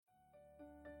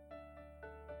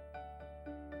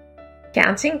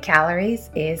Counting calories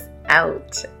is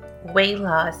out. Weight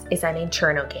loss is an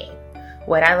internal game,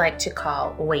 what I like to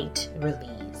call weight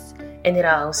release, and it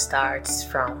all starts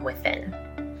from within.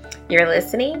 You're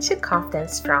listening to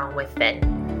Confidence from Within,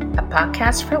 a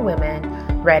podcast for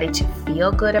women ready to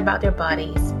feel good about their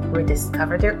bodies,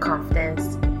 rediscover their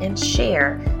confidence, and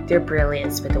share their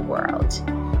brilliance with the world.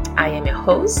 I am your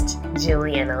host,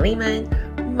 Juliana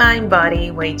Lehman, mind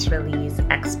body weight release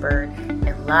expert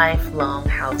and lifelong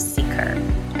health seeker.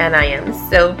 And I am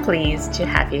so pleased to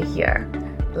have you here.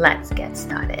 Let's get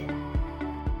started.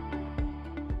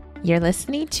 You're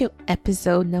listening to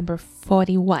episode number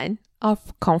 41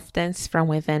 of Confidence from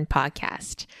Within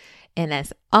podcast. And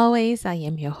as always, I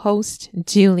am your host,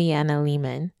 Juliana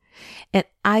Lehman. And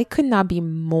I could not be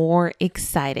more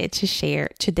excited to share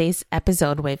today's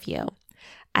episode with you.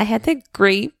 I had the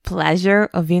great pleasure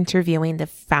of interviewing the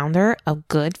founder of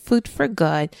Good Food for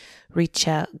Good,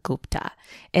 Richa Gupta,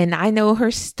 and I know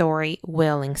her story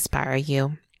will inspire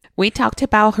you. We talked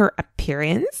about her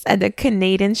appearance at the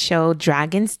Canadian show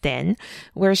Dragon's Den,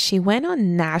 where she went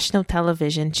on national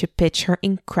television to pitch her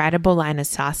incredible line of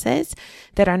sauces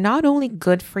that are not only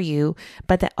good for you,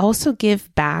 but that also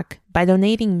give back by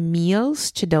donating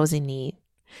meals to those in need.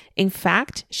 In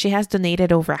fact, she has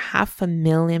donated over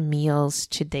 500,000 meals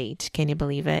to date. Can you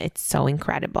believe it? It's so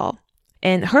incredible.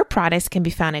 And her products can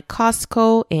be found at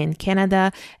Costco in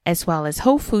Canada, as well as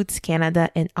Whole Foods Canada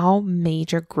and all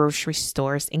major grocery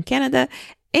stores in Canada.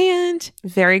 And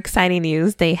very exciting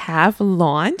news, they have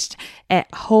launched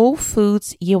at Whole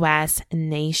Foods US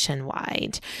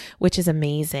nationwide, which is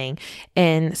amazing.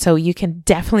 And so you can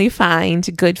definitely find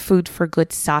Good Food for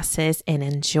Good sauces and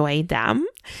enjoy them.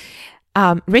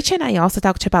 Rich and I also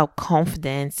talked about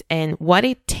confidence and what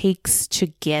it takes to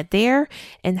get there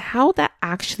and how that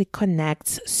actually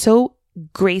connects so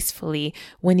gracefully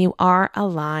when you are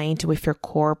aligned with your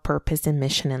core purpose and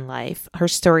mission in life. Her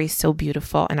story is so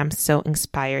beautiful and I'm so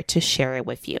inspired to share it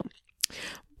with you.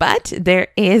 But there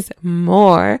is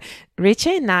more.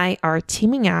 Richa and I are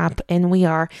teaming up and we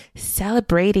are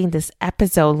celebrating this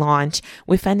episode launch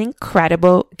with an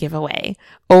incredible giveaway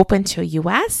open to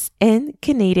US and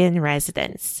Canadian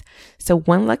residents. So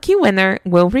one lucky winner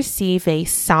will receive a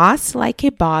Sauce Like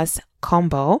a Boss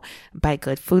combo by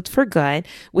Good Food for Good,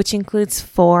 which includes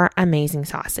 4 amazing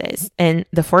sauces. And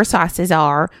the 4 sauces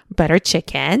are butter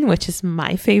chicken, which is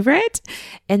my favorite,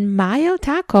 and mayo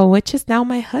taco, which is now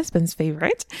my husband's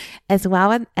favorite, as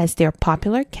well as their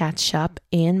popular ketchup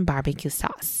and barbecue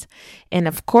sauce. And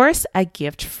of course, a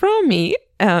gift from me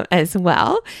as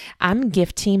well. I'm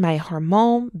gifting my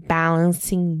hormone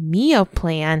balancing meal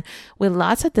plan with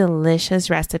lots of delicious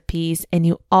recipes, and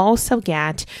you also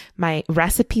get my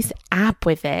recipes app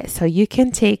with it, so you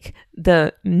can take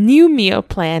the new meal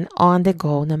plan on the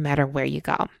go no matter where you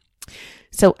go.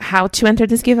 So how to enter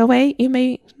this giveaway, you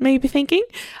may be thinking?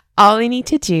 All you need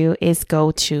to do is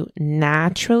go to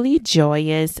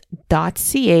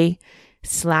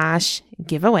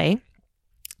naturallyjoyous.ca/giveaway.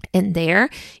 And there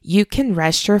you can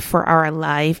register for our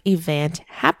live event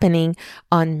happening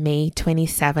on May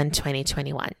 27,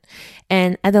 2021.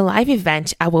 And at the live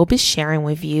event, I will be sharing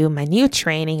with you my new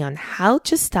training on how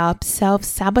to stop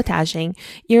self-sabotaging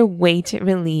your weight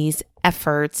release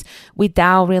efforts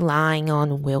without relying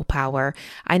on willpower.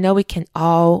 I know we can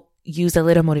all use a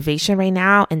little motivation right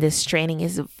now, and this training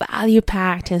is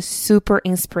value-packed and super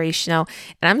inspirational,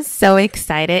 and I'm so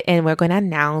excited, and we're going to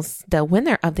announce the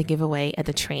winner of the giveaway at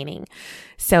the training.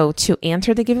 So to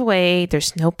enter the giveaway,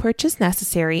 there's no purchase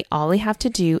necessary. All you have to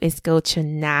do is go to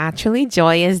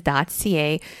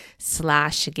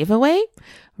naturallyjoyous.ca/giveaway,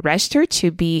 register to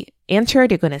be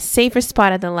entered. You're going to save your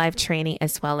spot at the live training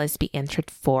as well as be entered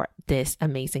for this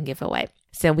amazing giveaway.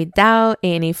 So without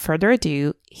any further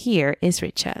ado, here is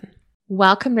Richa.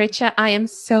 Welcome, Richa. I am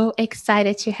so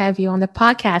excited to have you on the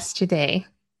podcast today.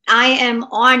 I am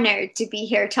honored to be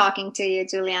here talking to you,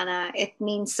 Juliana. It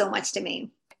means so much to me.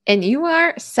 And you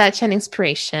are such an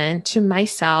inspiration to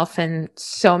myself and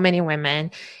so many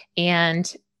women.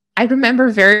 And I remember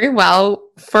very well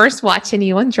first watching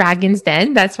you on Dragon's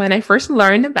Den. That's when I first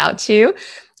learned about you.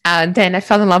 Then I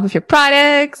fell in love with your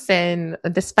products, and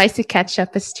the spicy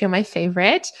ketchup is still my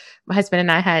favorite. My husband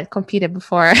and I had competed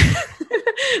before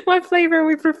what flavor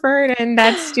we preferred, and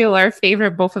that's still our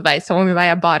favorite, both of us. So when we buy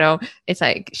a bottle, it's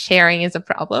like sharing is a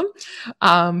problem,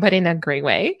 but in a great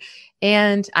way.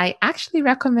 And I actually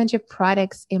recommend your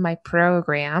products in my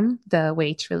program, the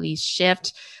Weight Release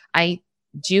Shift. I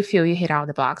do feel you hit all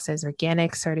the boxes: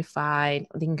 organic, certified,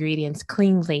 the ingredients,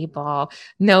 clean label,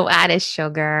 no added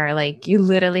sugar. Like you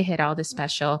literally hit all the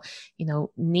special,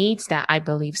 needs that I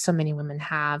believe so many women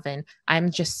have. And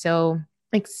I'm just so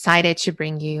excited to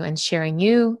bring you and sharing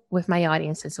you with my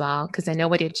audience as well, because I know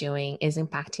what you're doing is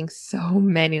impacting so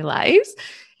many lives.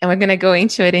 And we're going to go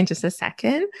into it in just a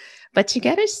second. But to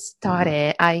get us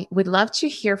started, I would love to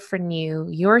hear from you,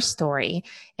 your story,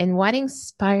 and what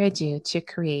inspired you to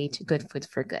create Good Food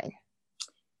for Good.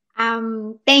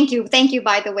 Thank you. Thank you,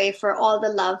 by the way, for all the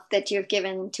love that you've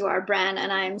given to our brand.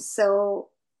 And I'm so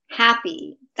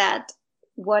happy that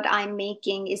what I'm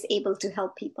making is able to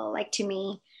help people. Like, to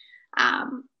me,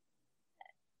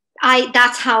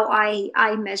 that's how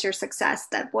I measure success,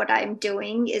 that what I'm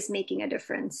doing is making a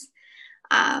difference.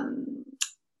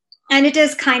 And it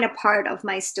is kind of part of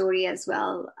my story as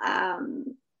well.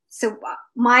 So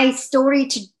my story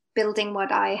to building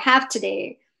what I have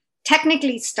today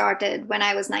technically started when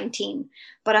I was 19,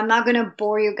 but I'm not going to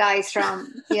bore you guys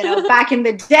from, back in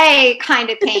the day kind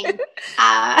of thing.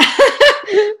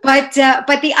 But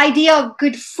the idea of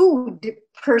good food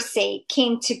per se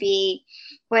came to be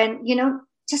when,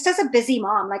 just as a busy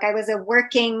mom. Like, I was a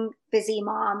working busy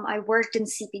mom. I worked in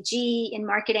CPG, in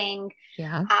marketing.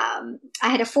 Yeah. I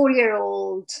had a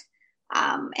 4-year-old.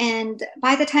 And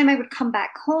by the time I would come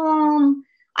back home,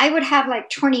 I would have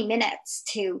like 20 minutes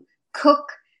to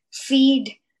cook,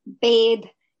 feed, bathe,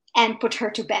 and put her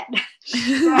to bed.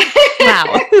 Wow.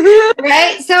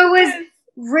 Right? So it was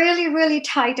really, really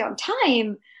tight on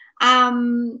time.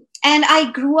 And I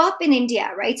grew up in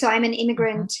India, right? So I'm an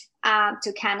immigrant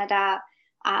to Canada.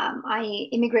 I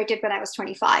immigrated when I was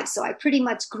 25. So I pretty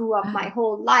much grew up my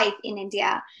whole life in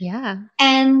India. Yeah.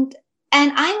 And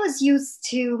I was used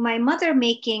to my mother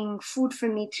making food for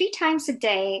me 3 times a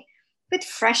day with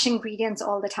fresh ingredients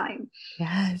all the time.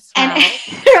 Yes. Wow. And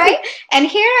right. And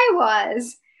here I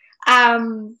was,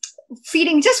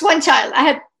 feeding just one child. I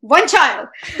had one child.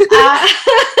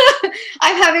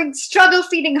 I'm having struggle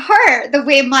feeding her the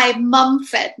way my mom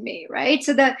fed me. Right.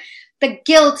 So the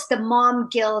guilt, the mom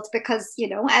guilt, because,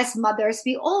 as mothers,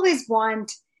 we always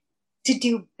want to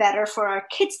do better for our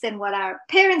kids than what our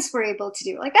parents were able to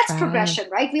do. Like, that's progression,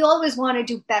 right? We always want to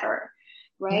do better,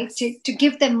 right? Yes. To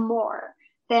give them more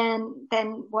than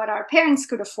what our parents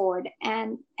could afford.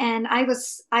 And I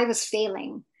was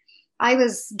failing. I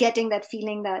was getting that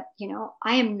feeling that,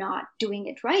 I am not doing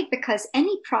it right, because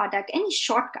any product, any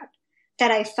shortcut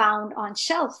that I found on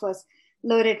shelf was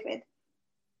loaded with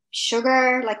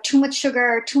sugar, like too much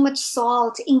sugar, too much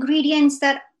salt, ingredients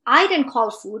that I didn't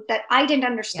call food, that I didn't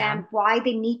understand why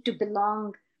they need to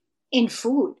belong in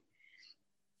food.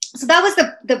 So that was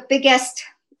the biggest,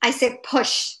 I say,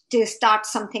 push to start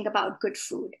something about good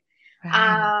food.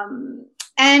 Right.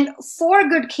 And For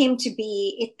Good came to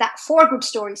be, that For Good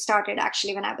story started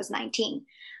actually when I was 19.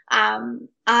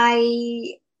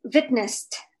 I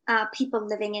witnessed people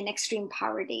living in extreme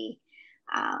poverty,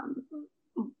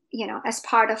 as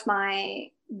part of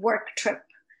my work trip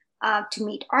to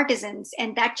meet artisans.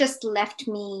 And that just left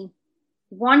me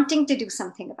wanting to do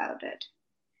something about it,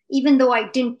 even though I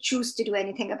didn't choose to do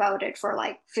anything about it for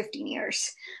like 15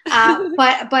 years.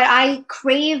 But I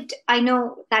craved, I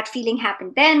know that feeling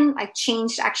happened then. I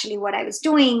changed actually what I was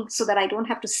doing so that I don't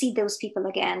have to see those people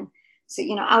again. So,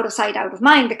 out of sight, out of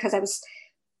mind, because I was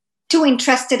too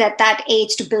interested at that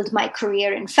age to build my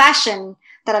career in fashion,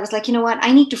 that I was like,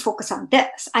 I need to focus on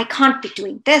this. I can't be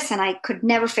doing this. And I could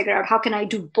never figure out how can I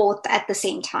do both at the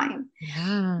same time.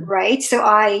 Yeah. Right. So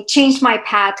I changed my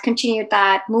path, continued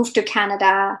that, moved to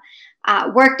Canada,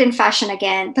 worked in fashion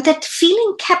again. But that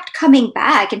feeling kept coming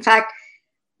back. In fact,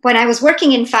 when I was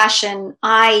working in fashion,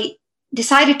 I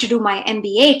decided to do my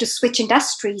MBA to switch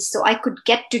industries so I could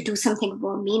get to do something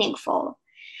more meaningful.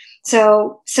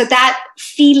 So that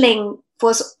feeling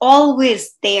was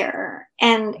always there.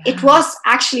 And it was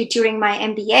actually during my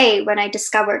MBA when I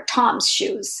discovered Tom's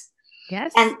shoes.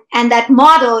 Yes. And that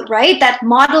model, right? That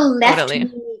model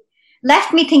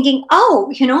left me thinking,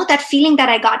 that feeling that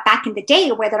I got back in the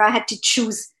day, whether I had to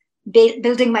choose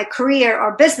building my career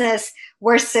or business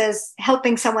versus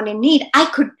helping someone in need,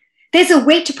 there's a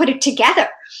way to put it together.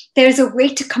 There's a way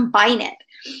to combine it.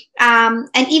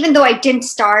 And even though I didn't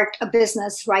start a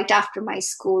business right after my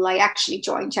school, I actually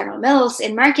joined General Mills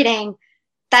in marketing.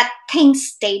 That thing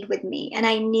stayed with me. And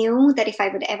I knew that if I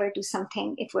would ever do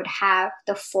something, it would have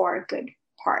the For Good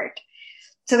part.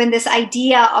 So when this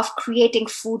idea of creating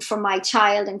food for my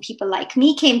child and people like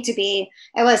me came to be,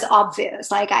 it was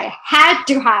obvious. Like, I had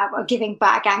to have a giving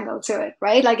back angle to it,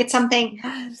 right? Like, it's something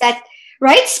that,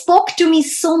 right, spoke to me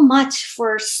so much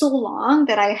for so long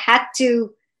that I had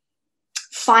to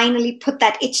finally put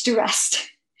that itch to rest.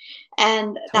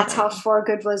 And that's how For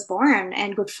Good was born,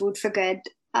 and Good Food for Good.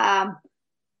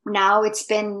 Now it's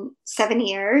been 7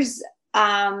 years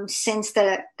since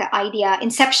the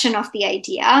inception of the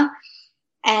idea.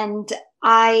 And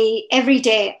every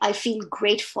day I feel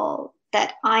grateful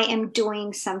that I am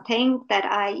doing something that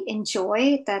I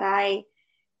enjoy, that I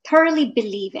thoroughly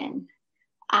believe in,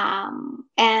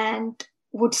 and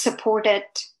would support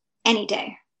it any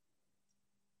day.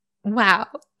 Wow.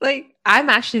 Like, I'm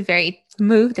actually very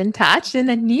moved and touched,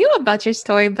 and I knew about your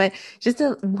story, but just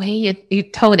the way you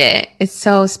told it is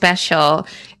so special.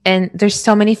 And there's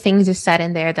so many things you said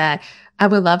in there that I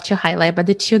would love to highlight, but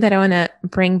the two that I want to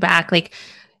bring back, like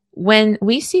when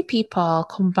we see people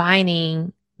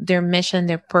combining their mission,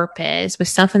 their purpose with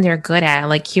something they're good at,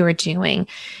 like you were doing,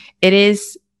 it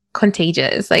is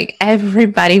contagious. Like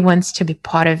everybody wants to be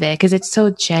part of it because it's so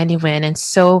genuine and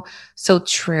so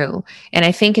true. And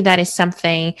I think that is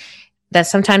something that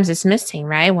sometimes is missing,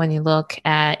 right? When you look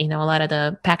at, a lot of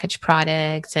the packaged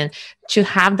products, and to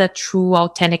have that true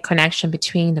authentic connection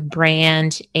between the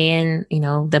brand and,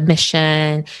 the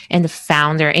mission and the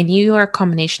founder. And you are a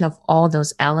combination of all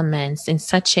those elements in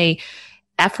such a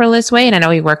effortless way. And I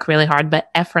know you work really hard, but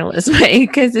effortless way,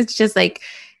 because it's just like,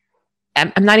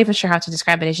 I'm not even sure how to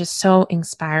describe it. It's just so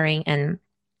inspiring, and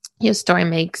your story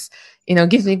gives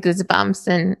me goosebumps,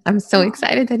 and I'm so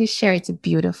excited that you share. It's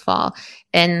beautiful.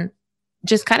 And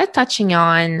just kind of touching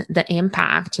on the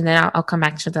impact, and then I'll come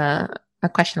back to a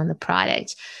question on the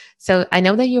product. So I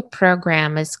know that your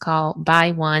program is called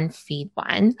Buy One, Feed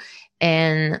One.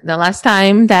 And the last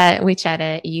time that we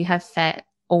chatted, you have fed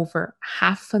over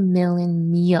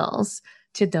 500,000 meals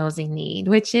to those in need,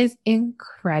 which is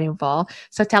incredible.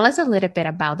 So tell us a little bit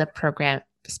about the program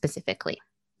specifically.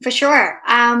 For sure.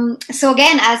 So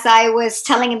again, as I was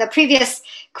telling in the previous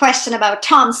question about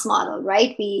Tom's model,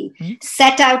 right? We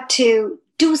set out to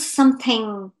do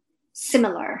something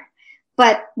similar,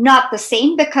 but not the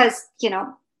same, because,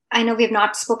 I know we've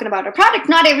not spoken about a product.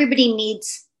 Not everybody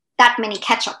needs that many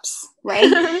ketchups,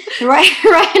 right?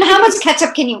 right. And how much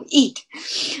ketchup can you eat?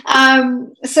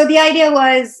 So the idea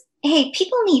was, hey,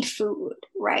 people need food,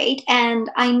 right? And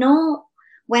I know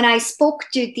when I spoke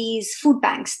to these food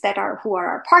banks who are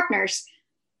our partners,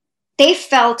 they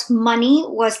felt money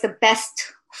was the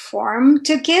best form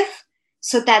to give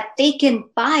so that they can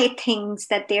buy things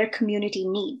that their community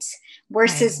needs,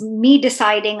 versus me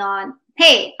deciding on,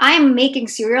 hey, I'm making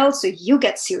cereal, so you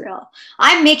get cereal.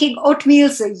 I'm making oatmeal,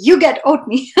 so you get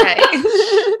oatmeal. Right.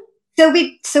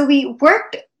 So we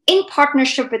worked in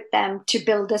partnership with them to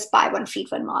build this Buy One,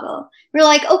 Feed One model. We're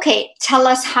like, okay, tell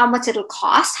us how much it'll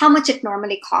cost, how much it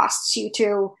normally costs you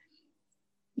to,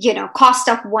 cost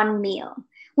of one meal,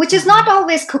 which is not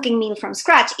always cooking meal from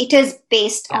scratch. It is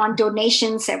based on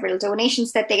donations, several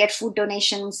donations that they get, food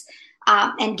donations,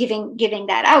 and giving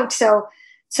that out. So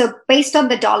based on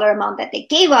the dollar amount that they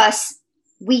gave us,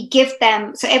 we give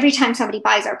them, so every time somebody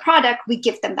buys our product, we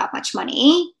give them that much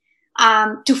money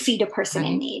to feed a person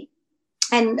in need.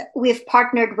 And we've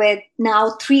partnered with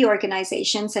now 3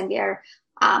 organizations, and we are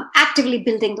actively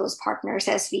building those partners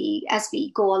as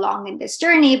we go along in this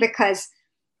journey, because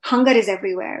hunger is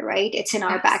everywhere, right? It's in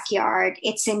our backyard.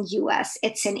 It's in US.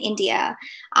 It's in India.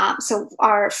 So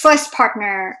our first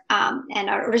partner and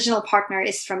our original partner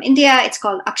is from India. It's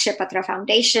called Akshay Patra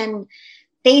Foundation.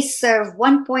 They serve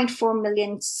 1.4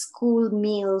 million school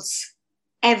meals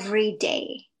every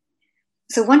day.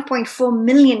 So 1.4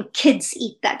 million kids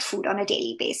eat that food on a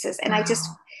daily basis. And I just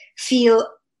feel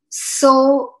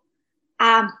so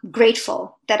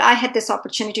grateful that I had this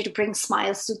opportunity to bring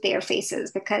smiles to their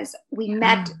faces, because we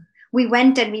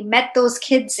went and we met those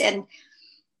kids, and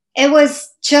it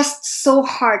was just so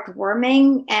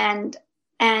heartwarming. And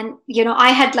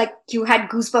I had, like, you had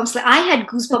goosebumps. Like, I had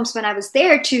goosebumps when I was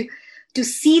there to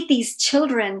see these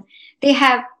children. They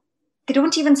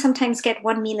don't even sometimes get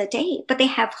one meal a day, but they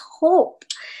have hope.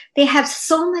 They have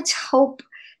so much hope.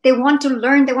 They want to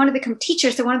learn. They want to become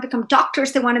teachers. They want to become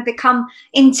doctors. They want to become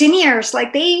engineers.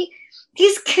 Like,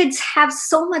 these kids have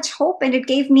so much hope, and it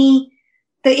gives me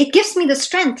the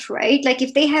strength, right? Like,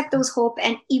 if they have those hope,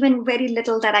 and even very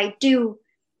little that I do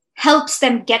helps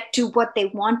them get to what they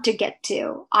want to get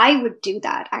to, I would do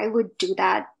that. I would do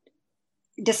that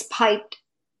despite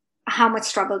how much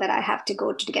struggle that I have to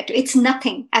go to get to. It's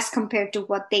nothing as compared to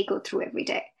what they go through every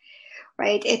day,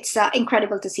 right? It's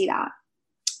incredible to see that.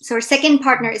 So our second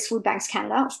partner is Food Banks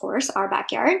Canada, of course, our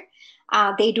backyard.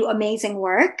 They do amazing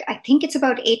work. I think it's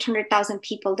about 800,000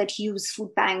 people that use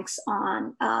food banks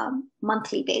on a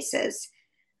monthly basis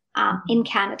in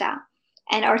Canada.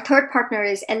 And our third partner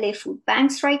is LA Food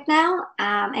Banks right now.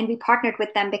 And we partnered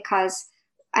with them because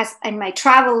as in my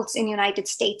travels in the United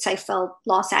States, I felt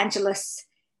Los Angeles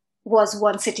was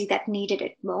one city that needed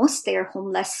it most. Their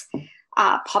homeless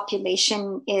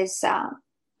population is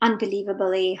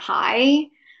unbelievably high.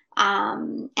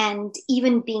 And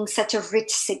even being such a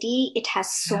rich city, it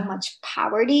has so Yeah. much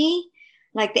poverty.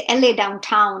 Like the LA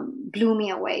downtown blew me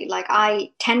away. Like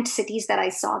tent cities that I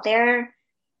saw there,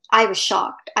 I was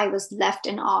shocked. I was left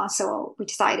in awe. So we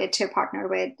decided to partner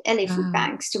with LA Food Wow.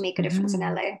 Banks to make a difference in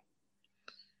Mhm. LA.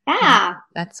 Yeah, Yeah.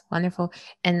 that's wonderful.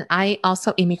 And I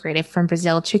also immigrated from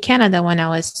Brazil to Canada when I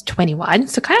was 21.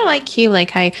 So kind of like you,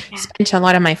 like I Yeah. spent a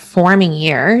lot of my forming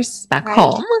years back Right.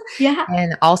 home Yeah.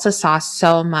 and also saw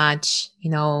so much,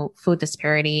 food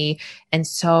disparity and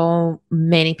so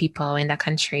many people in that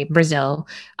country, Brazil,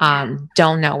 Yeah.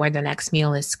 don't know where the next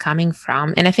meal is coming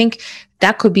from. And I think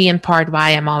that could be in part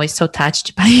why I'm always so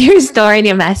touched by your story and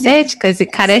your message, because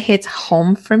it kind of hits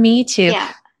home for me to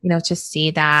Yeah. to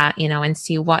see that, and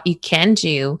see what you can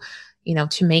do,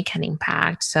 to make an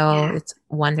impact. So Yeah. it's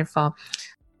wonderful.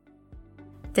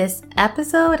 This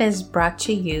episode is brought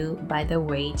to you by the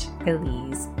Weight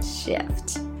Release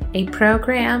Shift, a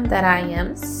program that I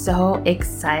am so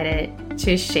excited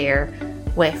to share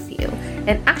with you.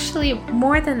 And actually,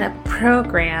 more than a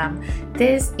program,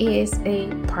 this is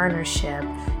a partnership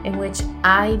in which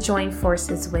I join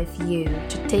forces with you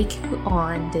to take you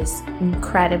on this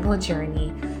incredible journey,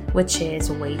 which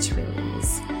is weight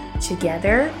release.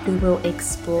 Together, we will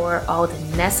explore all the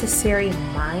necessary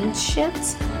mind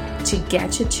shifts to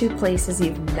get you to places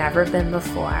you've never been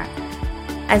before,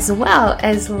 as well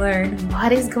as learn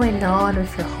what is going on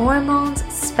with your hormones,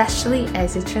 especially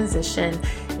as you transition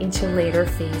into later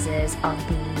phases of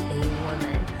being a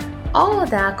woman. All of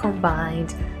that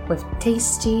combined with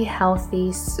tasty,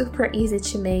 healthy, super easy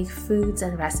to make foods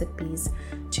and recipes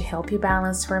to help you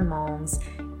balance hormones,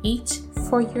 eat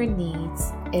for your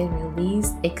needs, and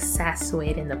release excess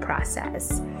weight in the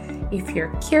process. If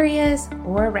you're curious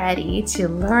or ready to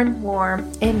learn more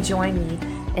and join me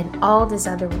and all these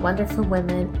other wonderful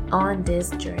women on this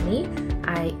journey,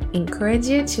 I encourage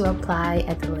you to apply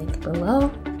at the link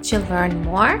below. To learn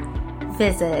more,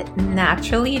 visit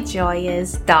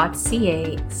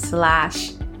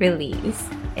naturallyjoyous.ca/release.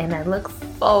 And I look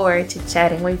forward to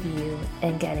chatting with you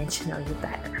and getting to know you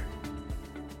better.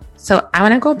 So I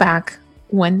want to go back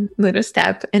one little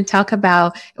step and talk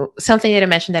about something that I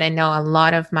mentioned that I know a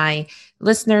lot of my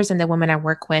listeners and the women I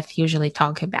work with usually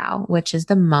talk about, which is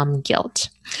the mom guilt.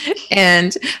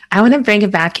 And I want to bring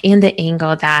it back in the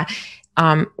angle that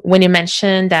when you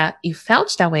mentioned that you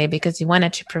felt that way because you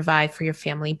wanted to provide for your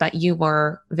family, but you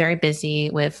were very busy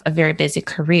with a very busy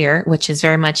career, which is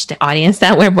very much the audience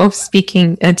that we're both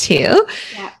speaking to.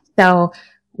 Yeah. So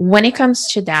when it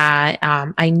comes to that,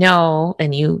 I know,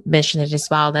 and you mentioned it as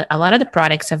well, that a lot of the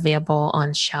products available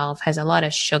on shelf has a lot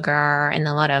of sugar and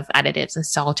a lot of additives and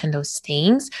salt and those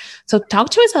things. So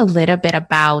talk to us a little bit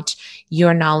about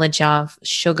your knowledge of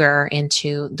sugar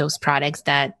into those products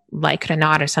that, like it or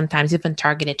not, are sometimes even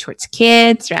targeted towards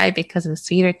kids, right? Because of the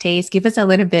sweeter taste. Give us a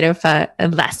little bit of a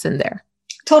lesson there.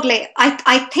 Totally.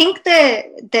 I think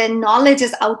the knowledge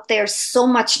is out there so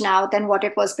much now than what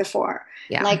it was before.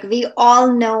 Yeah. Like we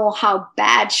all know how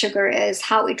bad sugar is,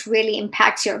 how it really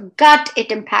impacts your gut.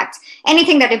 It impacts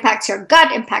anything that impacts your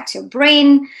gut, impacts your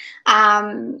brain,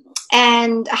 and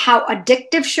how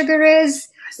addictive sugar is.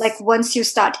 Like once you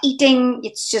start eating,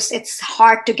 it's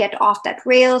hard to get off that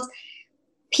rails.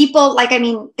 People,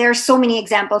 there are so many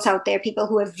examples out there, people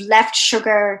who have left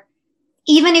sugar.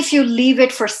 Even if you leave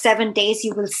it for 7 days,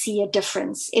 you will see a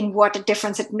difference in what a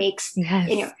difference it makes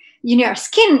in your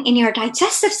skin, in your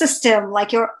digestive system,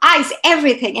 like your eyes,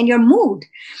 everything, and your mood.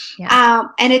 Yeah.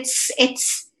 And it's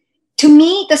to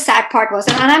me, the sad part was,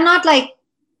 and I'm not like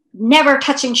never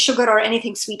touching sugar or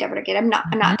anything sweet ever again. I'm not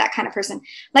that kind of person.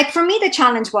 Like for me, the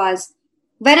challenge was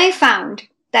when I found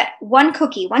that one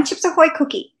Chips Ahoy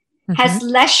cookie has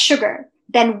less sugar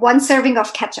than one serving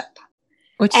of ketchup.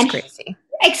 Which is crazy.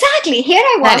 Exactly. Here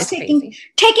I was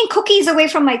taking cookies away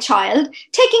from my child,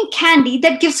 taking candy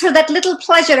that gives her that little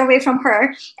pleasure away from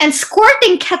her, and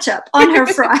squirting ketchup on her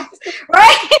fries.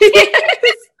 Right?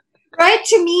 Right?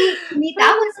 To me,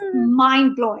 that was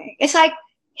mind blowing. It's like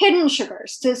hidden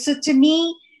sugars. So to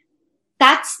me,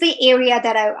 that's the area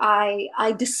that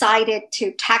I decided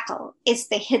to tackle, is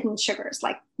the hidden sugars.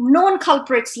 Like known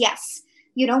culprits, yes.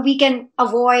 We can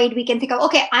avoid, we can think of,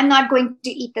 okay, I'm not going to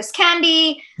eat this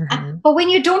candy. But when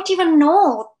you don't even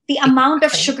know the amount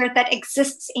of sugar that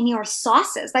exists in your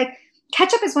sauces, like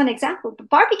ketchup is one example, but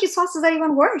barbecue sauces are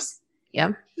even worse.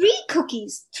 Yeah.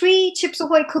 3 Chips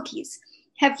Ahoy cookies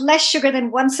have less sugar than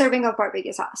one serving of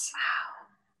barbecue sauce. Wow.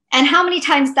 And how many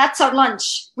times that's our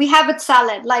lunch? We have with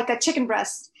salad, like a chicken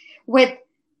breast with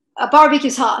a barbecue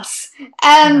sauce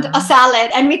and a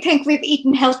salad, and we think we've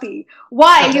eaten healthy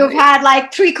while you've had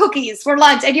like 3 cookies for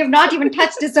lunch and you've not even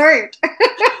touched dessert.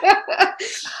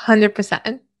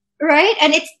 100%. Right?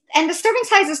 And the serving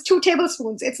size is 2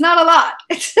 tablespoons. It's not a lot.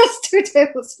 It's just 2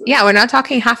 tablespoons. Yeah, we're not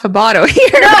talking half a bottle here.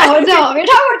 No, we're talking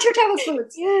about 2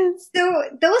 tablespoons. Yes. So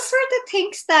those were the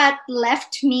things that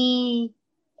left me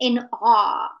in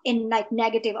awe, in like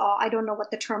negative awe. I don't know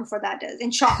what the term for that is. In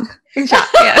shock. In shock,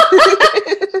 yeah.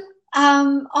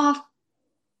 Of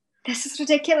this is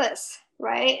ridiculous,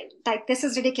 right? Like this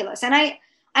is ridiculous. And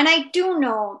I do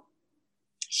know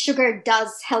sugar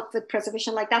does help with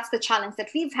preservation. Like that's the challenge that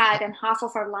we've had, and half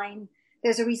of our line,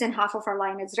 there's a reason half of our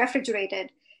line is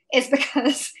refrigerated, is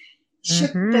because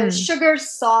the sugar,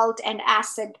 salt, and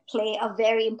acid play a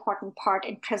very important part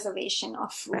in preservation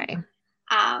of food. Right.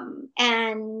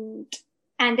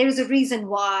 And there's a reason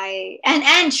why,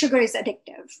 and sugar is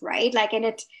addictive, right? Like,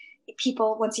 and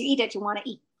people, once you eat it, you want to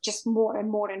eat just more and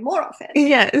more and more of it.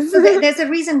 Yes. So there's a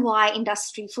reason why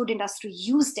food industry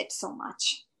used it so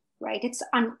much, right? It's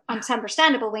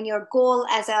understandable when your goal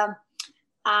as a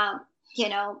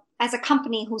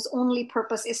company whose only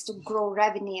purpose is to grow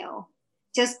revenue,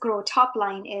 just grow top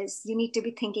line, is you need to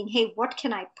be thinking, hey, what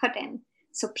can I put in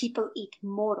so people eat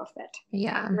more of it?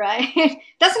 Yeah. Right?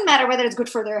 Doesn't matter whether it's good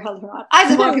for their health or not. I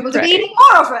just want people to be eating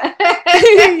more of it.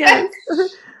 Yes.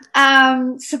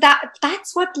 So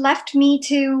that's what left me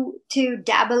to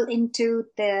dabble into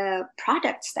the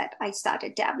products that I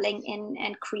started dabbling in,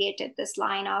 and created this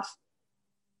line of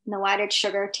no added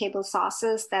sugar table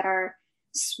sauces that are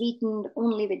sweetened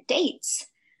only with dates.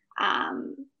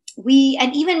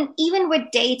 Even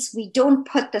with dates, we don't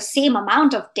put the same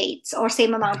amount of dates or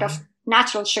same amount of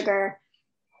natural sugar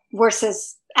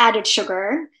versus added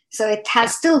sugar. So it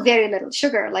has still very little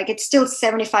sugar. Like it's still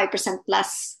 75%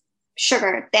 less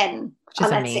sugar than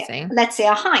let's say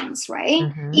a Heinz,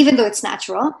 right? Even though it's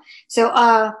natural. So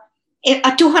a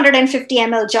 250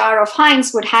 ml jar of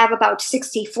Heinz would have about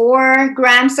 64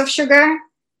 grams of sugar.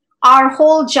 Our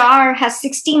whole jar has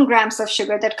 16 grams of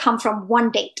sugar that come from one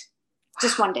date.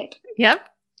 Just one date. Yep.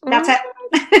 That's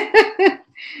it.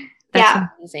 That's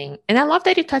amazing. And I love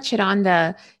that you touch it on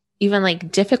the even like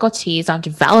difficulties of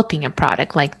developing a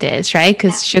product like this, right?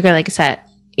 Because sugar, like I said,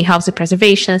 it helps with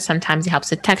preservation. Sometimes it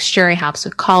helps with texture. It helps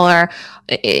with color.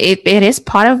 It is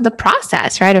part of the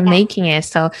process, right, of making it.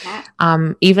 So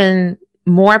even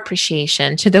more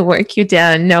appreciation to the work you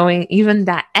done, knowing even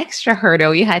that extra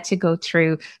hurdle you had to go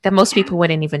through that most people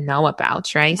wouldn't even know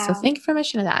about, right? So thank you for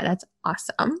mentioning that. That's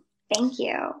awesome. Thank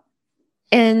you.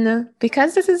 And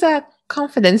because this is a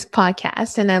confidence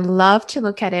podcast and I love to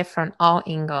look at it from all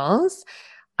angles,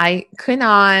 I could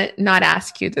not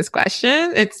ask you this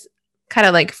question. It's kind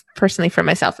of like personally for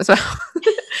myself as well.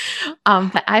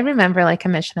 But I remember, like I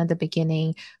mentioned at the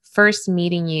beginning, first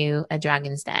meeting you at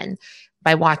Dragon's Den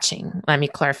by watching you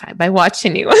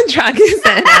on Dragon's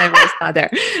Den. I was not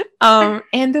there.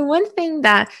 And the one thing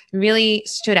that really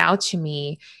stood out to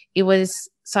me, it was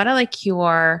sort of like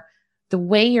the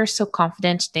way you're so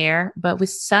confident there, but with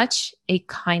such a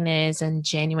kindness and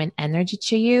genuine energy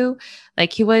to you.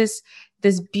 Like it was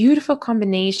this beautiful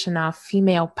combination of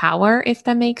female power, if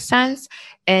that makes sense.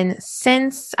 And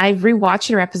since I've rewatched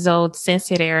your episode since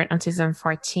it aired on season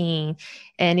 14,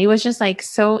 and it was just like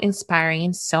so inspiring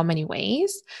in so many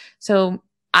ways. So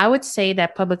I would say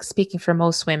that public speaking for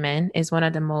most women is one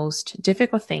of the most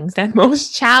difficult things that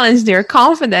most challenge their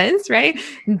confidence, right?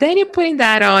 Then you're putting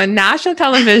that on national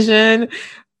television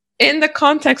in the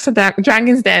context of that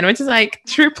Dragon's Den, which is like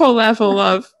triple level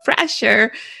of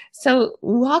pressure. So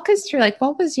walk us through, like,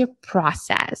 what was your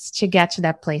process to get to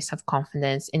that place of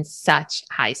confidence in such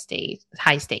high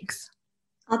stakes?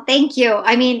 Oh, thank you.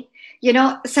 I mean,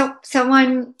 so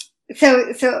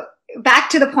back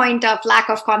to the point of lack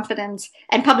of confidence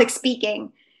and public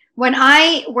speaking. When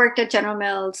I worked at General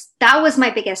Mills, that was my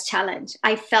biggest challenge.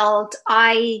 I felt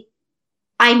I'm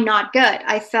not good.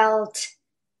 I felt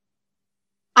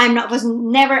was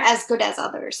never as good as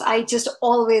others. I just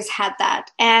always had that.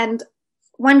 And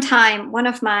one time, one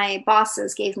of my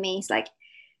bosses gave me, he's like,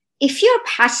 if you're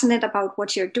passionate about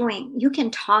what you're doing, you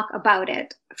can talk about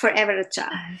it forever at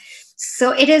job.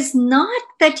 So it is not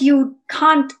that you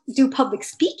can't do public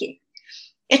speaking.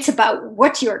 It's about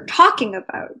what you're talking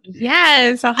about.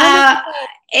 Yes. So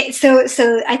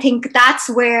I think that's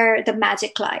where the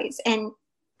magic lies. And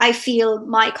I feel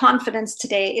my confidence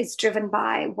today is driven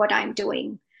by what I'm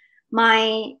doing.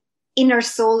 My inner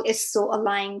soul is so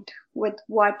aligned with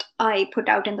what I put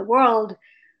out in the world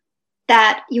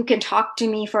that you can talk to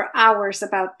me for hours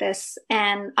about this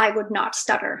and I would not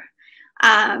stutter.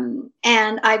 And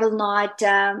I will not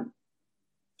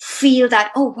feel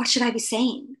that, oh, what should I be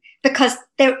saying? Because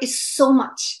there is so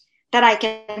much that I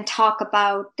can talk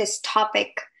about this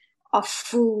topic of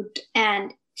food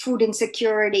and food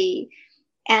insecurity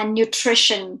and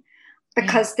nutrition,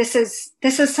 because this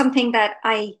is something that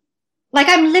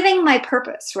I'm living my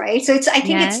purpose, right? So I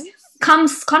think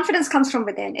confidence comes from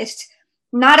within. It's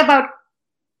not about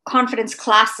confidence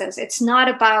classes. It's not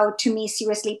about, to me,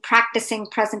 seriously practicing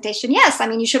presentation. Yes, I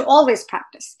mean, you should always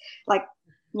practice. Like,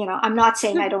 I'm not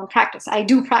saying I don't practice. I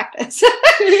do practice.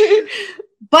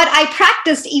 But I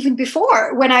practiced even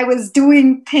before, when I was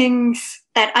doing things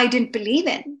that I didn't believe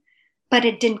in, but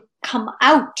it didn't come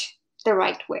out the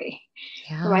right way.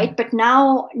 Yeah. Right. But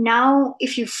now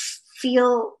if you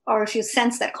feel, or if you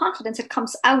sense that confidence, it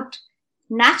comes out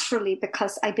naturally,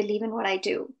 because I believe in what I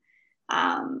do.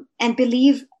 And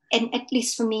believe, and at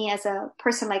least for me as a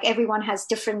person, like, everyone has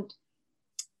different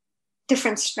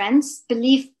strengths.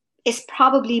 Belief is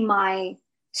probably my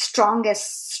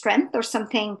strongest strength, or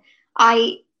something.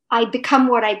 I become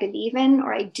what I believe in,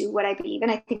 or I do what I believe in.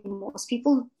 I think most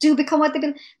people do become what they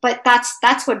believe, but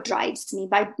that's what drives me.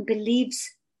 My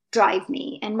beliefs drive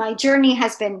me. And my journey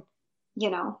has been,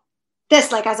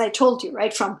 this, like, as I told you,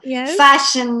 right, from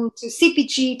fashion to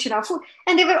CPG to now food,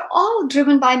 and they were all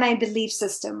driven by my belief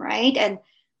system, right? And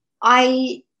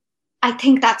I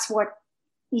think that's what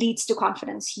leads to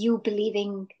confidence. You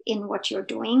believing in what you're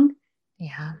doing.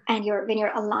 Yeah. And when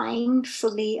you're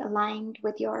fully aligned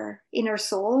with your inner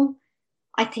soul,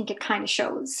 I think it kind of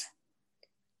shows.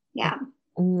 Yeah.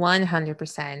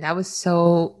 100%. That was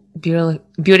so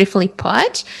beautifully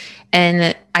put.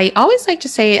 And I always like to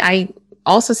say, I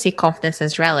also see confidence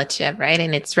as relative, right?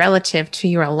 And it's relative to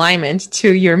your alignment,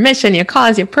 to your mission, your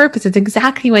cause, your purpose. It's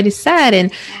exactly what you said.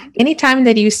 And anytime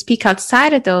that you speak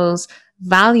outside of those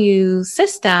value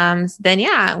systems, then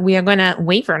we are going to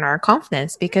waver in our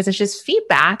confidence, because it's just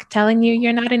feedback telling you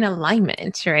you're not in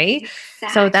alignment, right? Exactly.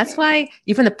 So that's why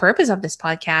even the purpose of this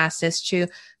podcast is to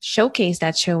showcase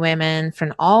that to women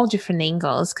from all different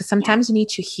angles, because sometimes you need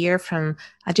to hear from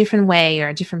a different way or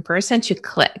a different person to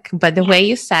click. But the way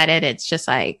you said it, it's just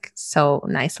like so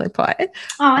nicely put.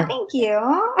 Oh, thank you.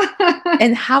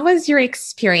 And how was your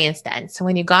experience then? So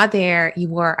when you got there, you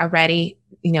were already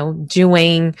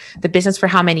doing the business for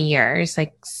how many years?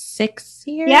 Like 6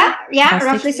 years? Yeah,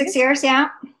 roughly 6 years, yeah.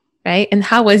 Right? And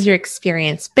how was your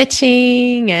experience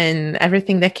pitching and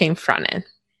everything that came from it?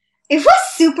 It was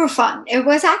super fun. It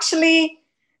was actually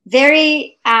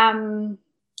very,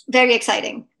 very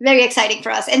exciting. Very exciting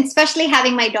for us. And especially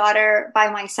having my daughter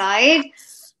by my side.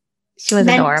 She was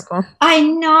adorable. I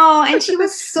know. And she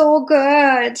was so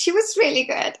good. She was really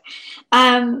good.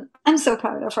 I'm so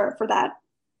proud of her for that.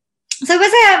 So it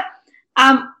was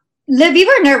we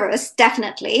were nervous,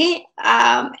 definitely.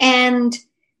 And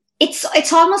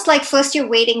it's almost like first you're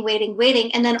waiting.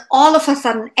 And then all of a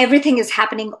sudden, everything is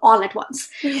happening all at once.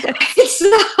 Yes.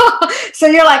 So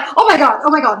you're like, oh my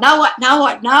God, now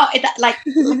what? Now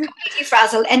completely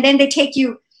frazzled. And then they take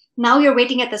you, now you're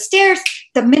waiting at the stairs.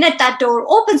 The minute that door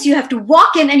opens, you have to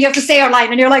walk in and you have to say your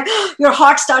line. And you're like, your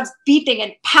heart starts beating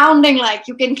and pounding, like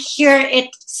you can hear it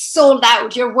so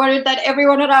loud. You're worried that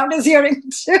everyone around is hearing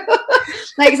too.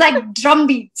 Like, it's like drum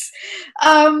beats.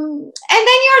 And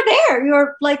then you're there.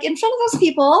 You're like in front of those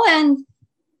people and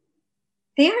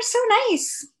they are so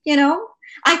nice,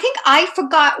 I think I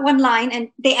forgot one line and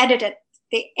they edit it.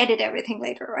 They edit everything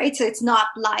later, right? So it's not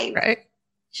live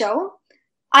show.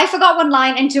 I forgot one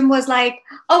line and Jim was like,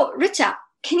 oh, Richa,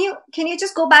 can you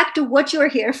just go back to what you're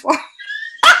here for?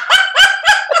 I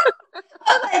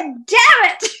was like,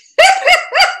 damn it.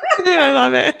 I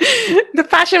love it. The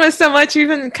passion was so much, you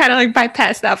even kind of like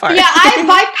bypassed that part. Yeah, I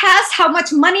bypassed how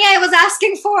much money I was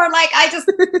asking for. Like, I just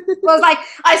was like,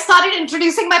 I started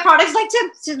introducing my products. Like,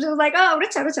 Jim was like, oh,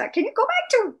 Richa, can you go back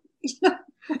to,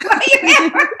 what are you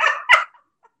here?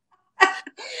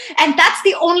 And that's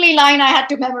the only line I had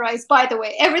to memorize, by the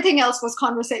way. Everything else was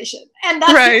conversation. And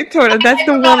that's totally. That's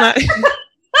the one.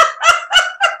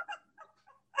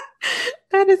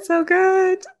 That is so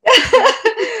good.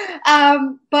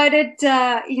 But it,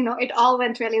 it all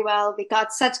went really well. We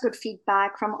got such good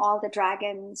feedback from all the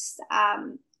dragons.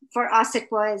 For us,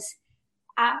 it was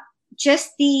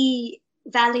just the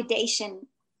validation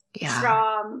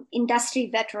from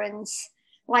industry veterans,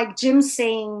 like Jim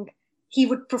saying he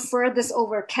would prefer this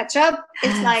over ketchup.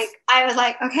 It's like, I was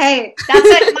like, okay, that's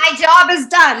it. My job is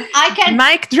done. I can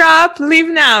mic drop, leave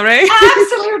now, right?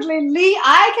 Absolutely.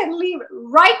 I can leave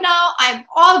right now. I'm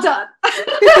all done.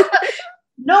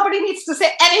 Nobody needs to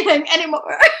say anything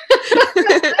anymore.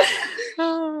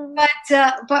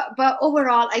 But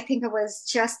overall, I think it was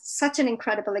just such an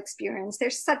incredible experience.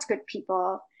 There's such good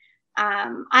people.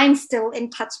 I'm still in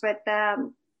touch with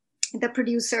the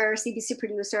producer, CBC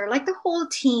producer, like the whole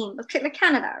team, like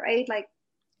Canada, right? Like,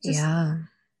 just,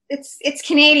 it's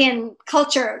Canadian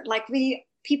culture. Like,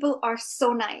 people are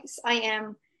so nice. I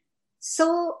am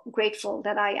so grateful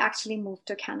that I actually moved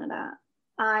to Canada.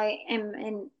 I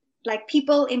am like,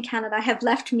 people in Canada have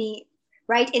left me,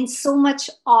 right, in so much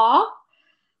awe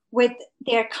with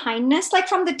their kindness. Like,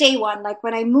 from the day one, like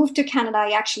when I moved to Canada, I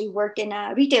actually worked in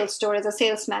a retail store as a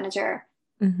sales manager.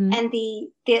 Mm-hmm. And the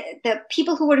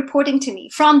people who were reporting to me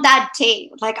from that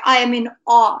day, like, I am in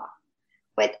awe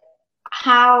with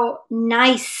how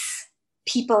nice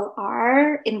people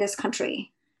are in this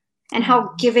country and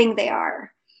how giving they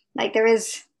are. Like, there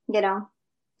is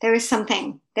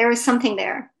something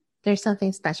there. There's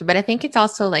something special, but I think it's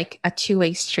also like a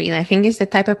two-way street. I think it's the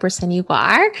type of person you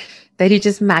are that you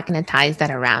just magnetize that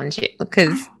around you,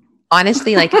 because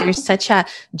honestly, like, there's such a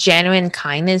genuine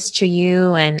kindness to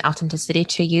you and authenticity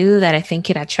to you that I think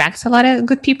it attracts a lot of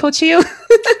good people to you.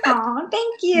 Oh,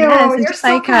 thank you. Yes, you're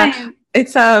so like kind.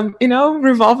 It's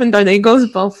revolving door. It goes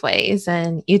both ways,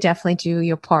 and you definitely do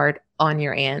your part on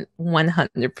your end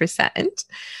 100%.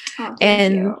 Oh,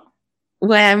 thank you.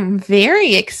 What I'm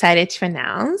very excited to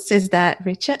announce is that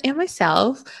Richa and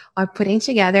myself are putting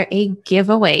together a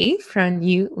giveaway from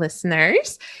you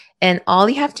listeners. And all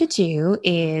you have to do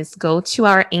is go to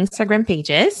our Instagram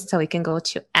pages. So you can go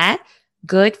to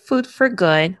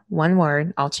 @goodfoodforgood, one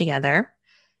word altogether,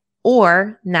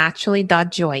 or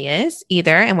naturally.joyous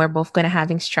either. And we're both going to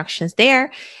have instructions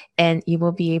there. And you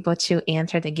will be able to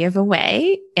enter the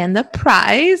giveaway. And the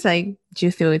prize, I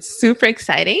do feel it's super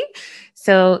exciting.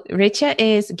 So Richa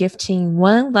is gifting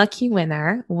one lucky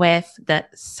winner with the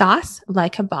Sauce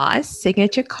Like a Boss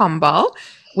signature combo,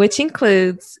 which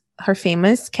includes her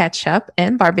famous ketchup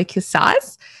and barbecue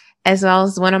sauce, as well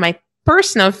as one of my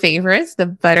personal favorites, the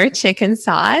butter chicken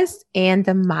sauce and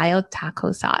the mild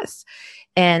taco sauce.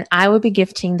 And I will be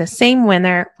gifting the same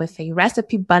winner with a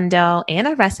recipe bundle and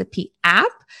a recipe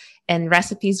app. And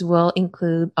recipes will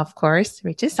include, of course,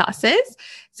 Richa's sauces,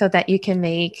 so that you can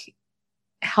make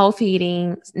healthy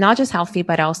eating, not just healthy,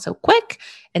 but also quick.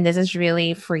 And this is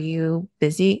really for you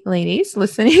busy ladies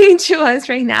listening to us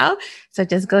right now. So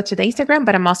just go to the Instagram,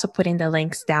 but I'm also putting the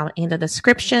links down in the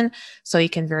description so you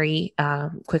can very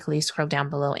quickly scroll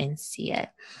down below and see it.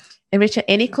 And Richa,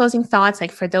 any closing thoughts,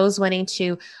 like for those wanting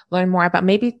to learn more about,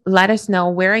 maybe let us know,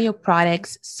 where are your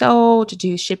products sold? Do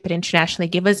you ship it internationally?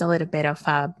 Give us a little bit of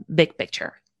a big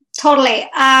picture. Totally.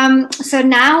 So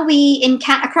now we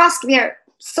are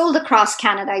sold across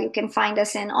Canada. You can find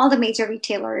us in all the major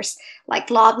retailers like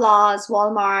Loblaws,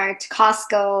 Walmart,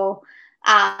 Costco,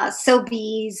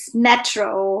 Sobeys,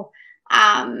 Metro,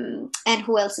 and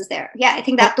who else is there? Yeah, I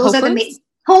think that those are the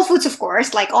Whole Foods, of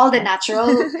course, like all the natural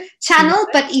channel,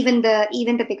 but even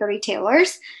the bigger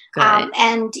retailers.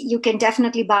 And you can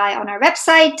definitely buy on our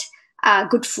website,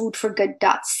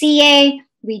 goodfoodforgood.ca.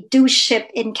 We do ship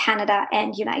in Canada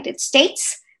and United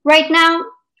States right now.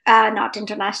 Not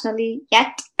internationally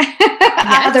yet,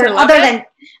 other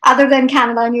than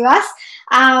Canada and US.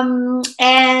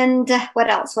 And what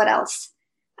else?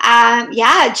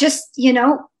 Just,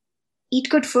 eat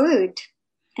good food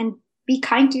and be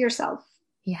kind to yourself.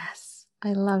 Yes,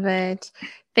 I love it.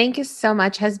 Thank you so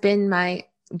much. It has been my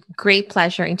great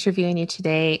pleasure interviewing you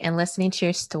today and listening to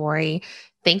your story.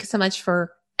 Thank you so much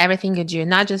for everything you do,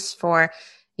 not just for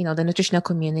the nutritional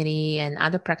community and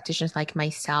other practitioners like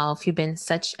myself. You've been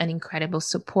such an incredible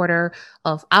supporter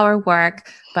of our work,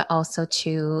 but also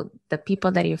to the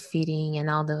people that you're feeding and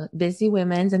all the busy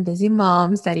women and busy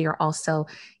moms that you're also,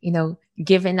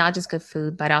 giving not just good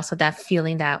food, but also that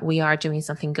feeling that we are doing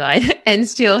something good and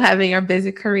still having our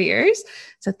busy careers.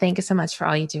 So thank you so much for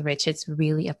all you do, Rich. It's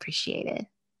really appreciated.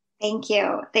 Thank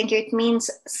you. It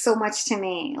means so much to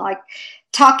me. Like,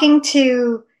 talking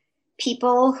to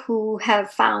people who have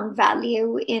found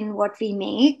value in what we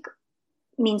make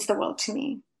means the world to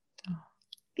me.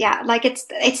 Yeah, like it's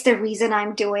the reason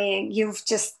I'm doing. You've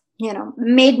just,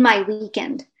 made my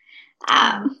weekend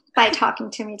by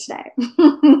talking to me today.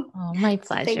 Oh, my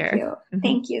pleasure. Thank you.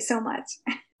 Thank you so much.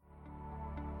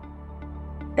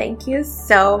 Thank you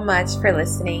so much for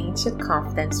listening to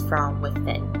Confidence from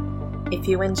Within. If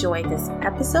you enjoyed this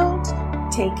episode,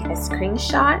 take a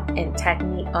screenshot and tag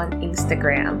me on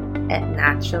Instagram at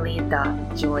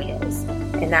naturally.joyous,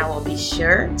 and I will be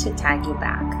sure to tag you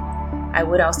back. I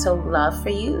would also love for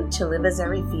you to leave us a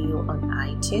review on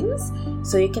iTunes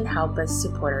so you can help us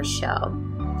support our show.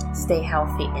 Stay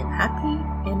healthy and happy,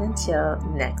 and until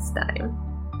next time.